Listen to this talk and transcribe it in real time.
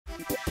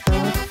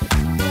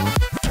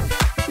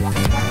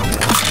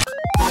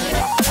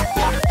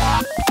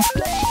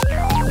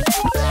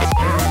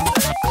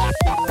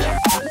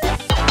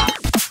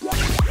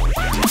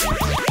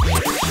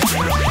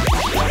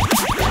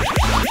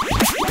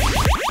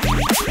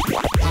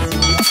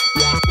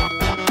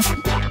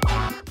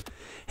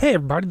Hey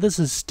everybody, this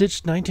is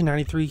Stitch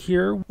 1993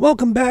 here.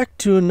 Welcome back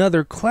to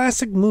another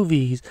classic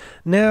movies.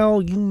 Now,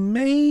 you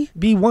may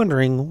be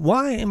wondering,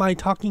 why am I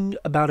talking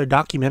about a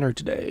documentary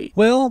today?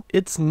 Well,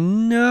 it's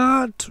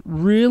not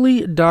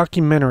really a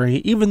documentary,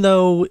 even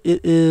though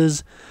it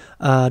is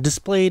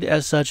displayed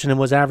as such and it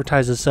was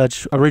advertised as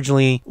such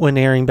originally when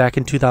airing back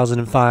in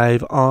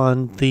 2005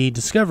 on the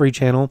Discovery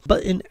Channel.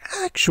 But in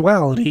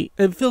actuality,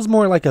 it feels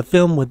more like a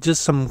film with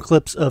just some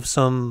clips of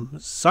some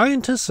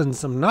scientists and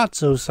some not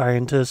so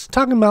scientists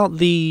talking about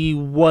the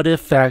what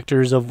if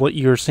factors of what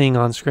you're seeing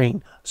on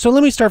screen. So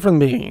let me start from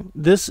the beginning.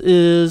 This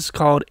is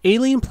called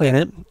Alien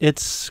Planet.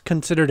 It's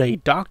considered a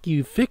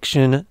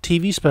docu-fiction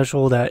TV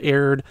special that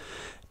aired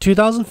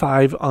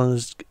 2005 on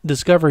the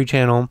Discovery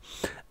Channel.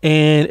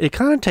 And it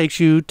kind of takes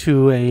you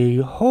to a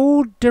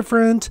whole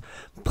different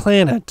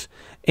planet.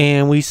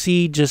 And we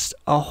see just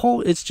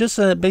it's just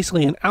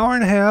basically an hour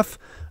and a half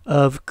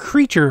of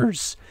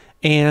creatures.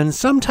 And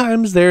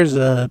sometimes there's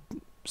a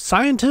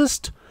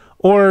scientist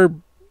or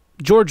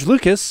George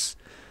Lucas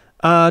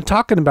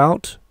talking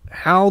about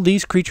how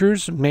these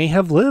creatures may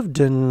have lived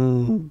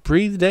and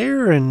breathed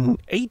air and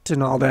ate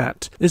and all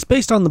that. It's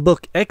based on the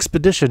book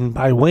Expedition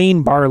by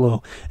Wayne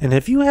Barlowe. And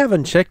if you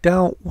haven't checked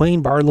out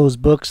Wayne Barlowe's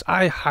books,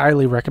 I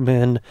highly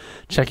recommend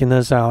checking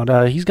this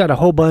out. He's got a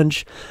whole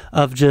bunch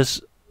of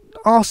just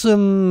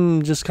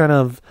awesome, just kind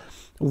of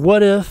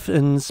what if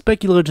and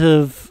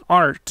speculative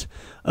art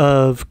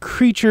of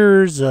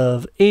creatures,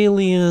 of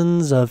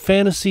aliens, of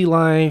fantasy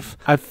life.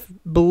 I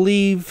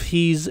believe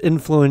he's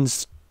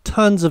influenced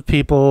tons of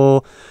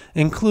people,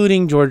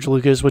 including George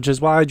Lucas, which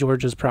is why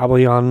George is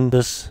probably on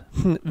this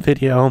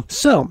video.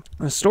 So,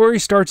 the story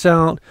starts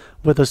out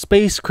with a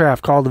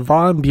spacecraft called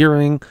Von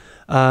Buren,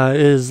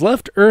 is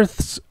left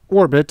Earth's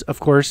orbit, of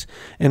course,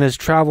 and has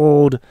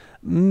traveled,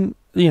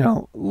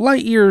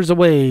 light years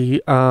away,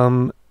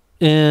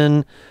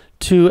 into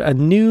a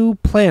new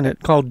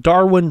planet called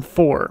Darwin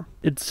 4.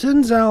 It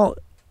sends out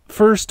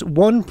first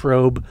one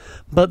probe,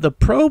 but the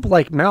probe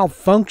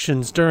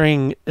malfunctions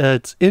during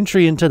its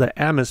entry into the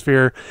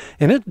atmosphere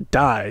and it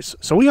dies.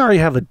 So we already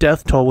have a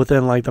death toll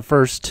within the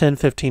first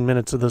 10-15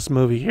 minutes of this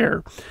movie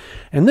here.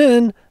 And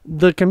then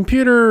the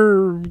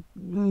computer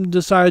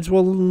decides,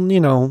 well,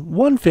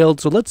 one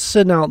failed, so let's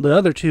send out the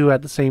other two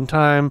at the same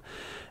time.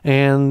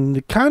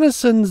 And kind of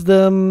sends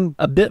them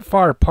a bit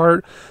far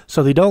apart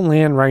so they don't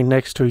land right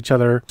next to each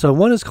other. So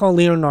one is called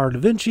Leonardo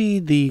da Vinci,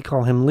 they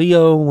call him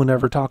Leo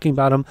whenever talking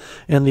about him,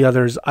 and the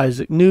other is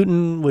Isaac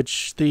Newton,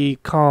 which they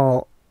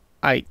call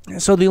Ike.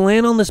 So they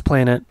land on this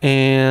planet,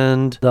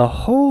 and the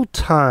whole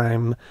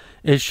time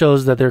it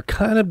shows that they're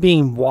kind of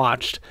being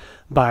watched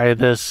by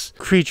this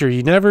creature.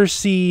 You never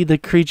see the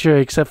creature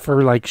except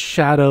for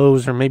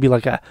shadows or maybe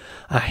a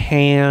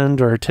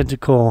hand or a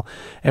tentacle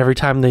every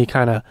time they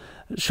kind of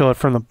show it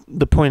from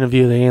the point of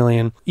view of the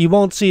alien. You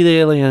won't see the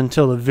alien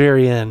until the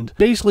very end.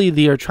 Basically,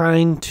 they are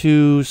trying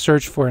to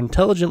search for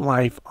intelligent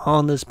life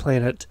on this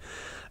planet,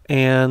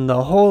 and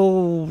the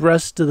whole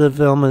rest of the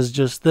film is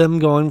just them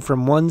going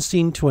from one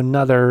scene to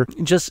another,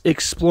 just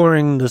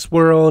exploring this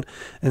world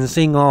and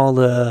seeing all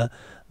the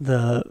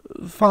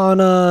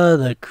fauna,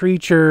 the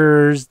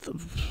creatures,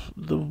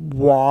 the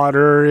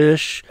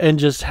water-ish, and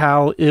just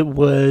how it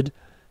would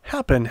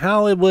happen,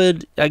 how it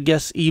would, I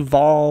guess,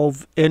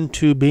 evolve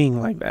into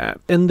being like that.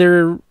 And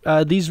they're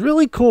these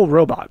really cool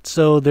robots.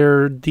 So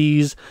they're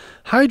these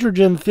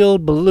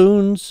hydrogen-filled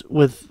balloons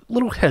with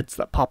little heads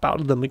that pop out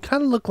of them. They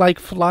kind of look like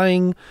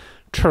flying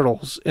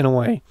turtles in a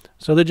way.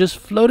 So they're just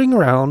floating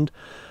around.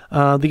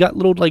 They got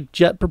little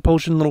jet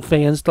propulsion, little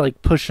fans to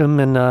push them,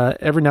 and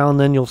every now and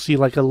then you'll see a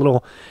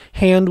little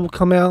hand will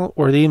come out,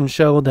 or they even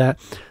show that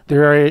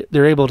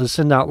they're able to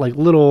send out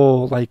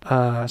little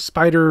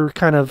spider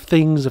kind of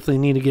things if they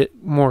need to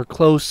get more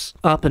close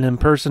up and in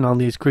person on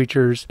these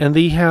creatures. And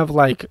they have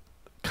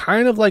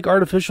kind of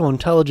artificial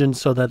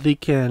intelligence so that they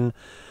can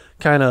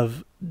kind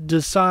of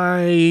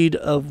decide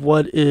of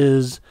what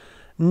is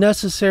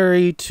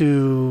necessary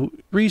to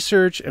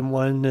research and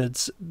when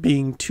it's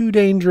being too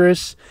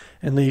dangerous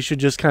and they should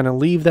just kind of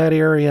leave that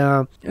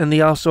area. And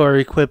they also are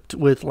equipped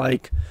with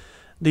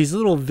these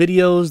little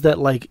videos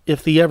that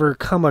if they ever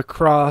come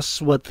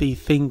across what they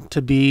think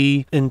to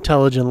be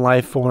intelligent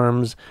life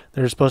forms,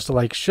 they're supposed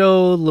to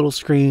show little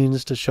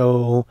screens to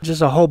show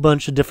just a whole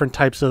bunch of different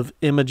types of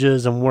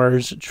images and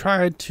words to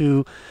try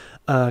to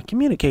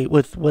communicate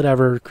with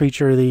whatever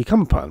creature they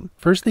come upon.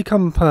 First they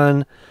come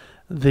upon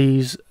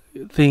these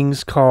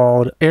things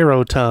called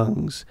arrow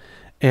tongues,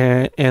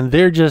 and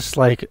they're just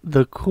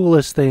the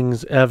coolest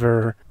things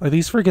ever.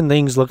 These freaking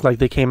things look like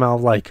they came out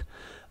of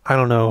I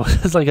don't know,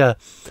 it's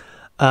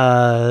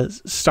a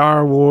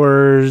Star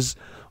Wars,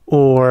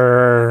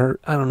 or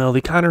I don't know,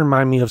 they kind of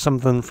remind me of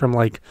something from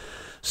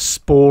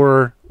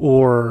Spore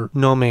or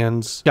No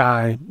Man's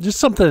Sky, just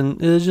something.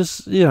 It's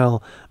just,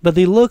 but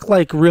they look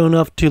real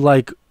enough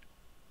to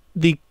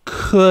they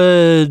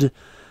could,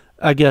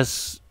 I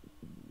guess,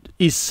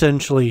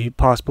 essentially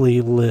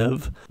possibly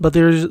live. But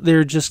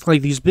they're just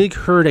like these big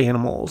herd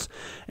animals,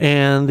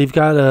 and they've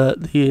got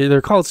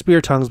they're called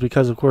spear tongues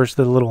because of course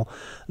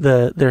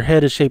their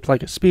head is shaped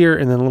like a spear,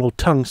 and then a little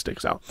tongue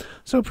sticks out.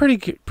 So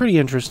pretty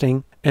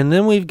interesting. And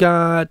then we've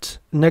got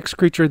next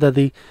creature that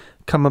they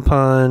come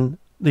upon,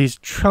 these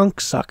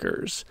trunk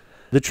suckers.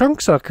 The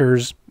trunk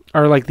suckers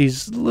are like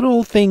these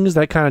little things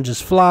that kind of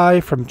just fly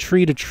from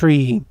tree to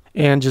tree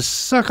and just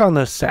suck on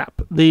the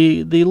sap.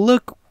 They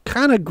look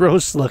kind of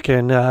gross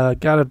looking. They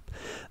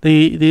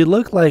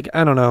look like,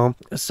 I don't know,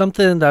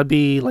 something that'd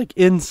be like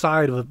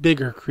inside of a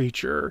bigger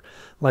creature.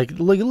 Like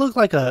look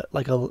like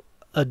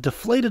a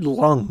deflated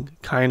lung,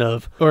 kind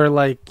of, or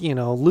like, you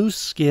know, loose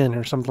skin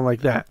or something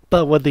like that.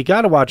 But what they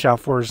got to watch out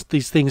for is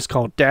these things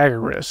called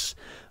Daggerus.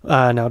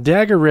 Now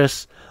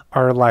Daggerus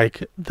are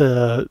like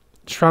the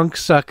trunk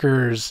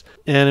suckers,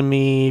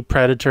 enemy,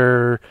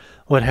 predator,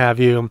 what have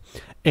you.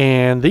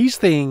 And these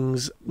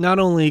things not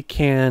only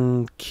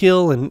can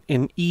kill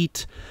and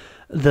eat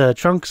the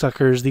trunk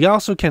suckers, they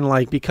also can,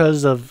 like,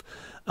 because of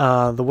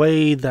the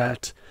way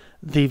that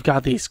they've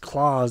got these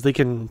claws, they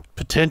can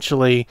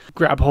potentially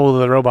grab hold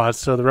of the robots.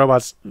 So the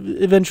robots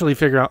eventually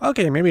figure out,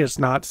 okay, maybe it's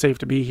not safe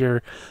to be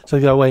here, so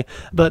they go away.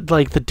 But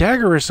like the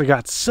Daggerus have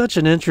got such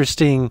an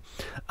interesting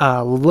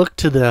look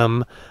to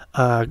them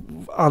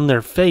on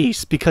their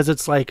face, because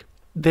it's like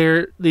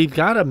they've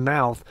got a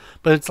mouth,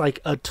 but it's like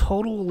a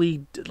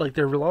totally, like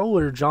their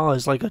lower jaw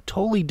is like a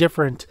totally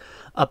different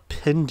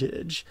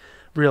appendage.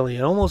 Really,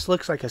 it almost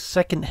looks like a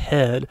second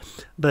head,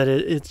 but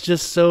it's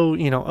just so,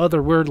 you know,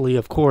 otherworldly,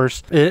 of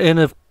course. And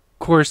of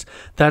course,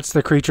 that's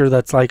the creature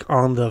that's like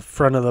on the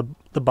front of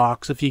the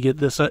box if you get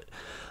this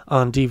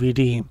on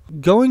DVD.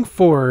 Going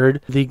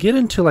forward, they get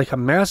into like a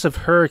massive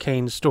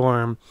hurricane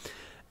storm,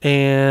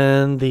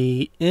 and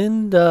they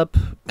end up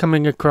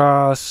coming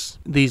across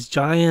these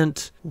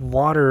giant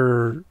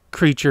water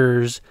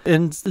creatures,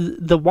 and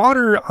the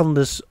water on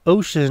this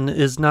ocean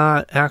is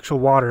not actual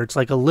water. It's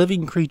like a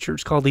living creature.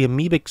 It's called the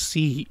amoebic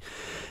sea,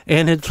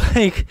 and it's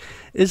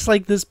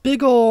like this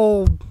big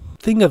old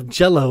thing of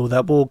jello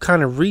that will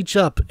kind of reach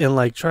up and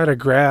like try to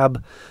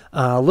grab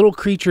little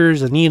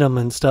creatures and eat them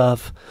and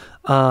stuff.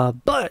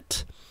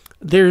 But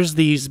there's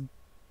these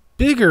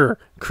bigger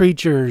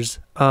creatures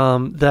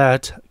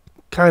that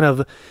kind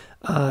of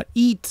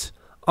eat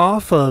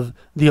off of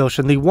the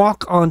ocean. They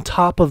walk on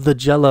top of the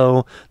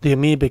jello, the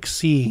amoebic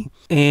sea,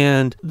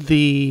 and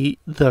the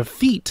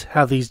feet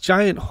have these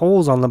giant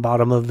holes on the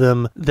bottom of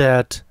them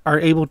that are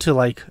able to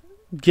like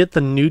get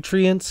the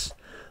nutrients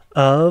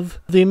of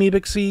the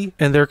amoebic sea,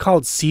 and they're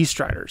called sea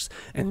striders.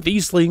 And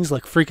these things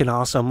look freaking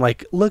awesome.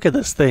 Like, look at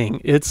this thing.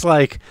 It's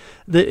like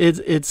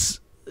it's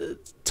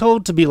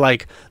told to be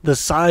like the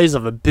size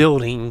of a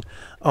building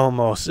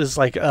almost. It's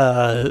like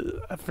I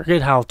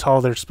forget how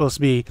tall they're supposed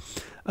to be.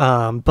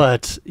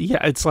 But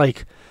yeah, it's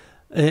like,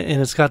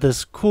 and it's got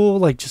this cool,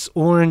 like, just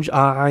orange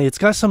eye. It's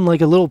got some, like,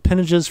 a little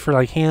appendages for,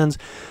 like, hands,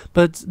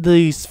 but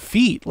these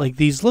feet, like,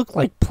 these look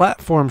like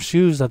platform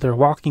shoes that they're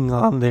walking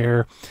on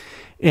there,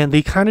 and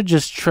they kind of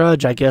just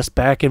trudge, I guess,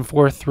 back and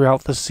forth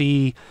throughout the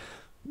sea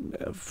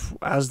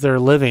as they're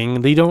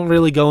living. They don't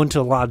really go into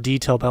a lot of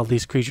detail about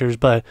these creatures,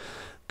 but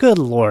good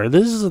lord,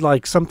 this is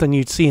like something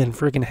you'd see in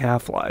freaking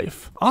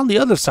Half-Life. On the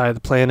other side of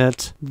the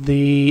planet,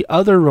 the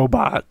other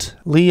robot,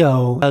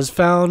 Leo, has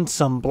found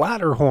some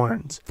bladder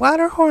horns.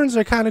 Bladder horns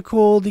are kind of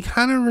cool. They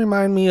kind of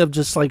remind me of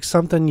just like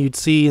something you'd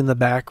see in the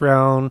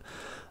background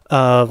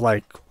of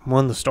like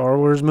one of the Star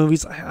Wars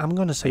movies. I'm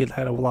going to say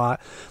that a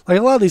lot. Like,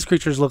 a lot of these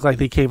creatures look like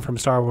they came from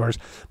Star Wars,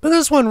 but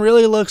this one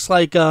really looks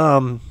like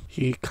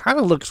he kind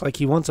of looks like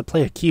he wants to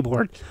play a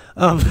keyboard.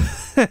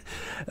 But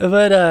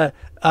they're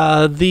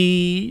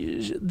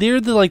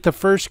like the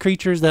first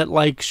creatures that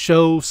like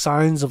show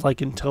signs of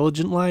like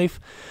intelligent life.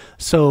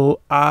 So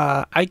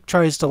Ike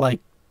tries to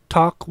like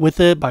talk with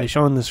it by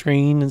showing the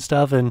screen and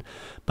stuff,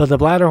 but the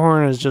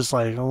bladderhorn is just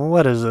like,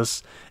 what is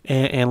this,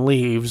 and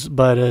leaves.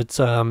 But it's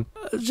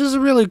just a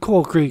really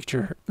cool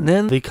creature. And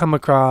then they come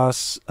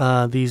across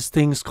these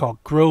things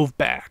called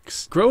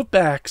Grovebacks.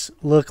 Grovebacks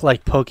look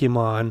like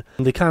Pokemon.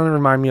 They kind of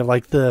remind me of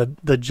like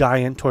the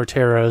giant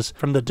Torterras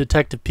from the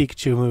Detective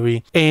Pikachu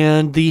movie,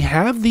 and they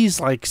have these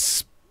like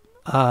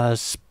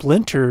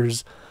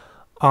splinters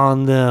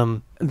on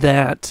them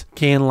that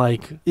can,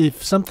 like,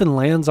 if something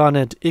lands on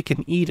it, it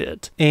can eat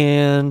it.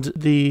 And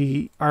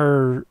they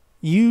are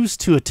used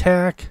to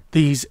attack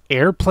these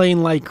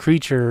airplane-like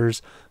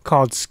creatures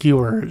called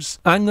skewers.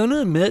 I'm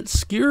gonna admit,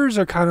 skewers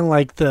are kind of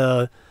like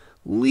the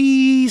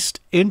least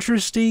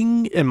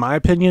interesting, in my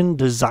opinion,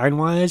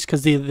 design-wise,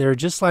 because they're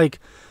just like,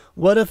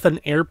 what if an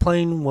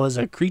airplane was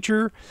a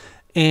creature,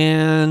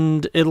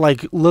 and it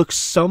like looks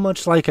so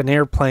much like an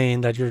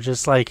airplane that you're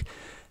just like,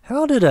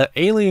 how did an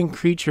alien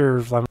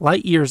creature from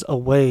light years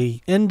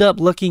away end up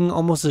looking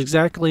almost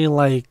exactly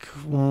like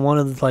one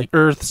of like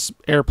Earth's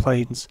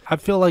airplanes? I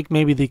feel like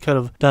maybe they could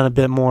have done a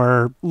bit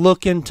more,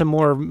 look into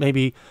more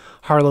maybe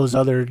Harlow's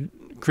other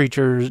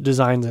creatures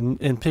designs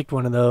and picked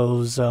one of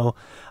those. So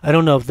I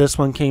don't know if this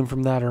one came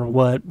from that or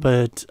what,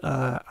 but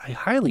I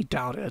highly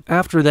doubt it.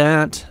 After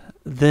that,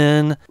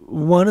 then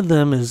one of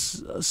them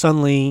is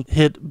suddenly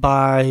hit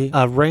by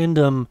a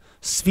random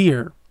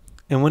sphere.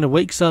 And when it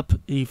wakes up,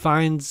 he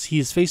finds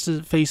he's face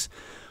to face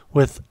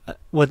with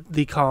what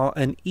they call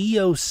an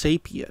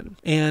Eosapien.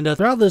 And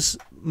throughout this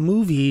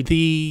movie,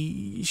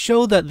 they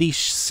show that they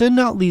send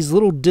out these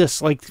little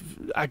discs, like,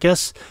 I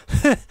guess,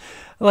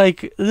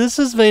 like, this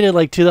is made in,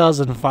 like,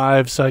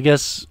 2005, so I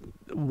guess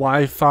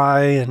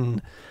Wi-Fi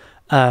and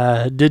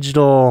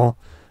digital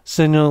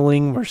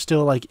signaling were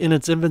still, like, in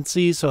its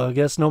infancy, so I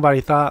guess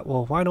nobody thought,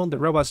 well, why don't the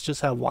robots just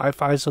have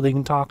Wi-Fi so they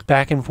can talk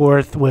back and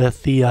forth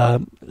with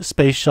the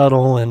space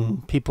shuttle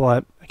and people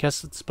at, I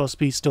guess it's supposed to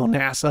be still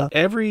NASA.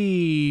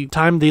 Every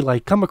time they,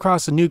 like, come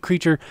across a new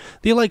creature,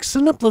 they, like,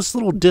 send up this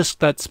little disc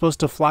that's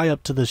supposed to fly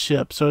up to the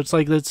ship. So it's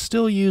like it's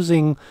still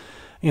using,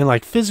 you know,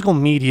 like, physical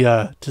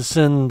media to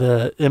send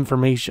the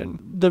information.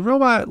 The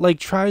robot, like,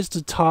 tries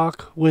to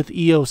talk with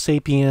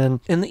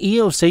Eosapien, and the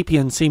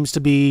Eosapien seems to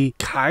be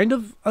kind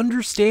of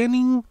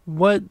understanding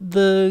what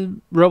the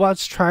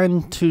robot's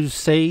trying to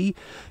say,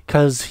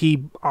 because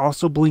he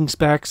also blinks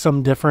back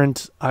some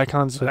different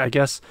icons. So I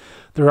guess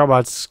the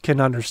robots can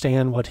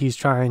understand what he's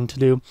trying to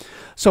do.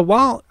 So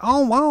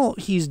while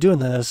he's doing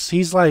this,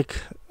 he's like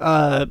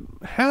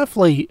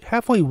halfway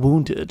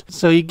wounded.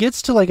 So he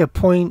gets to, like, a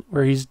point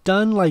where he's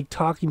done, like,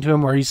 talking to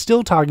him, where he's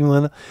still talking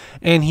with him,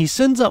 and he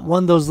sends up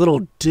one of those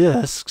little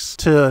discs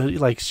to,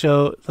 like,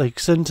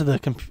 send to the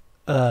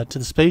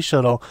space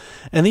shuttle,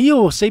 and the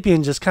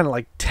Eosapien just kind of,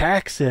 like,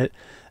 tacks it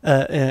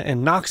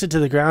and knocks it to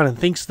the ground and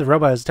thinks the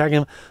robot is attacking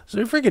him. So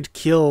he freaking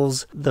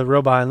kills the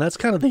robot, and that's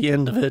kind of the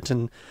end of it.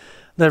 And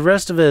the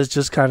rest of it is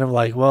just kind of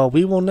like, well,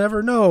 we will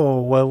never know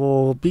what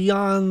will be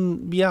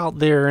out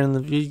there,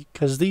 and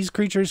because these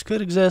creatures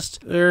could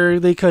exist or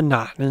they could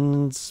not,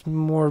 and it's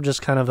more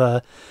just kind of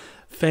a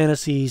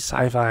fantasy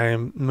sci-fi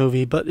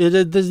movie. But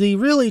they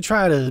really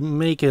try to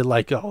make it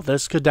like, oh,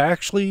 this could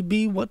actually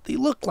be what they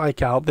look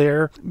like out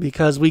there,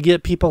 because we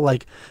get people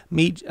like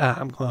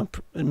I'm going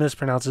to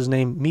mispronounce his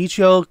name,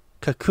 Michio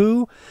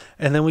Kaku,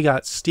 and then we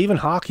got Stephen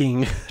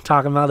Hawking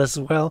talking about this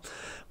as well.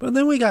 But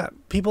then we got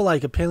people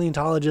like a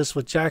paleontologist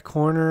with Jack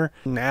Horner,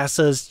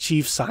 NASA's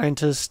chief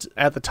scientist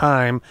at the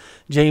time,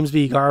 James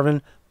B.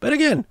 Garvin. But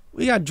again,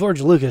 we got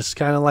George Lucas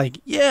kind of like,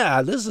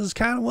 yeah, this is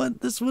kind of what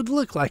this would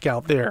look like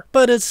out there.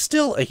 But it's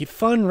still a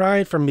fun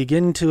ride from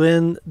beginning to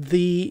end.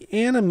 The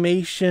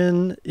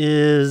animation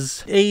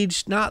is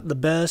aged not the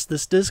best.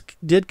 This disc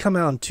did come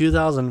out in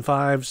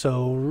 2005,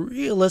 so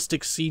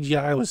realistic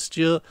CGI was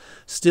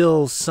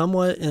still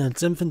somewhat in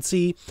its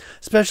infancy,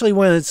 especially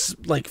when it's,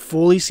 like,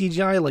 fully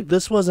CGI. Like,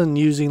 this wasn't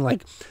using,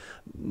 like,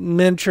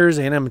 miniatures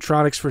and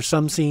animatronics for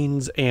some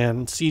scenes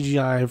and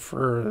CGI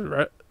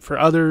for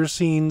other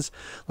scenes,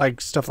 like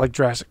stuff like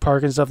Jurassic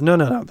Park and stuff.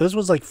 No. This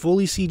was, like,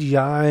 fully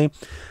CGI,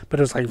 but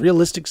it was, like,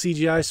 realistic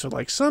CGI. So,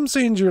 like, some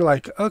scenes you're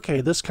like,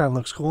 okay, this kind of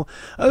looks cool.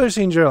 Other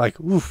scenes you're like,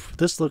 oof,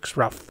 this looks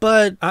rough.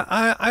 But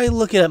I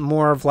look at it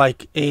more of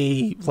like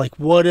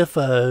what if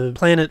a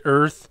Planet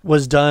Earth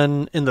was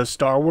done in the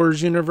Star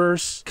Wars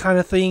universe kind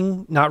of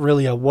thing. Not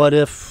really a what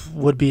if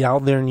would be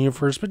out there in the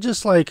universe, but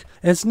just like,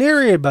 and it's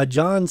narrated by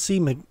John C.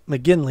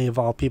 McGinley of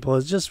all people.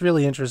 It's just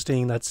really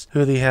interesting. That's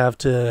who they have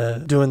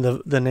to doing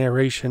the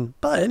narration.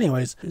 But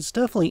anyways, it's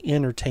definitely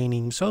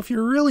entertaining. So if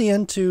you're really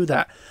into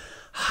that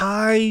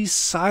high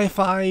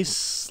sci-fi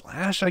 /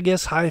 I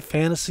guess high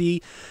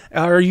fantasy,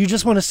 or you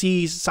just want to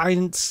see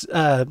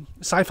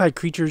sci-fi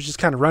creatures just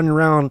kind of running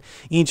around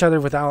each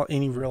other without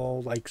any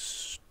real, like,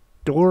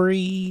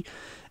 story,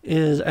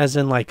 is as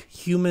in, like,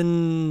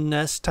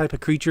 human-esque type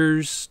of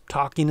creatures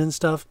talking and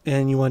stuff,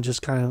 and you want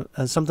just kind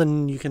of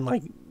something you can,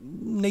 like,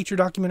 nature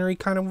documentary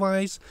kind of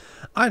wise,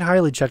 I'd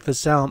highly check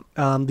this out.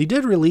 They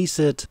did release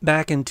it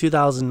back in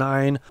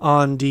 2009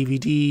 on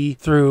DVD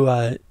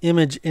through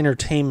Image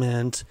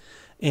Entertainment,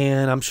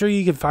 and I'm sure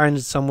you can find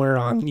it somewhere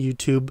on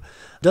YouTube.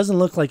 Doesn't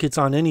look like it's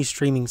on any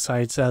streaming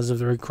sites as of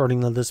the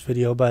recording of this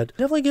video, but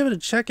definitely give it a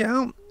check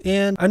out.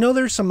 And I know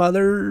there's some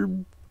other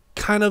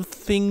kind of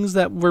things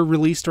that were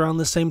released around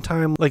the same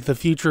time, like The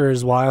Future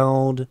is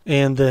Wild,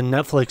 and then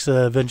Netflix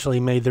eventually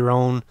made their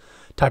own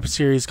type of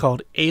series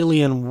called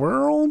Alien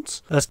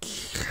Worlds. That's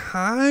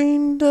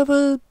kind of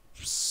a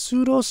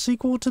pseudo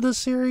sequel to the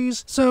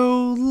series.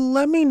 So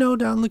let me know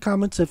down in the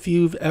comments if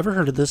you've ever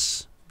heard of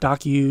this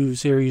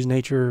docu-series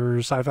nature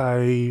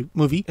sci-fi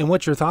movie and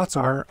what your thoughts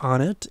are on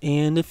it,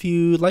 and if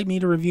you'd like me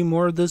to review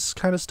more of this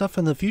kind of stuff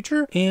in the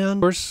future. And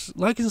of course,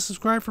 like and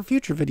subscribe for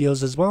future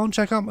videos as well, and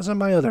check out some of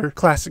my other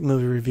classic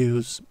movie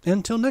reviews.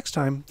 Until next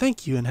time,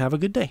 thank you and have a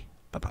good day.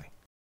 Bye-bye.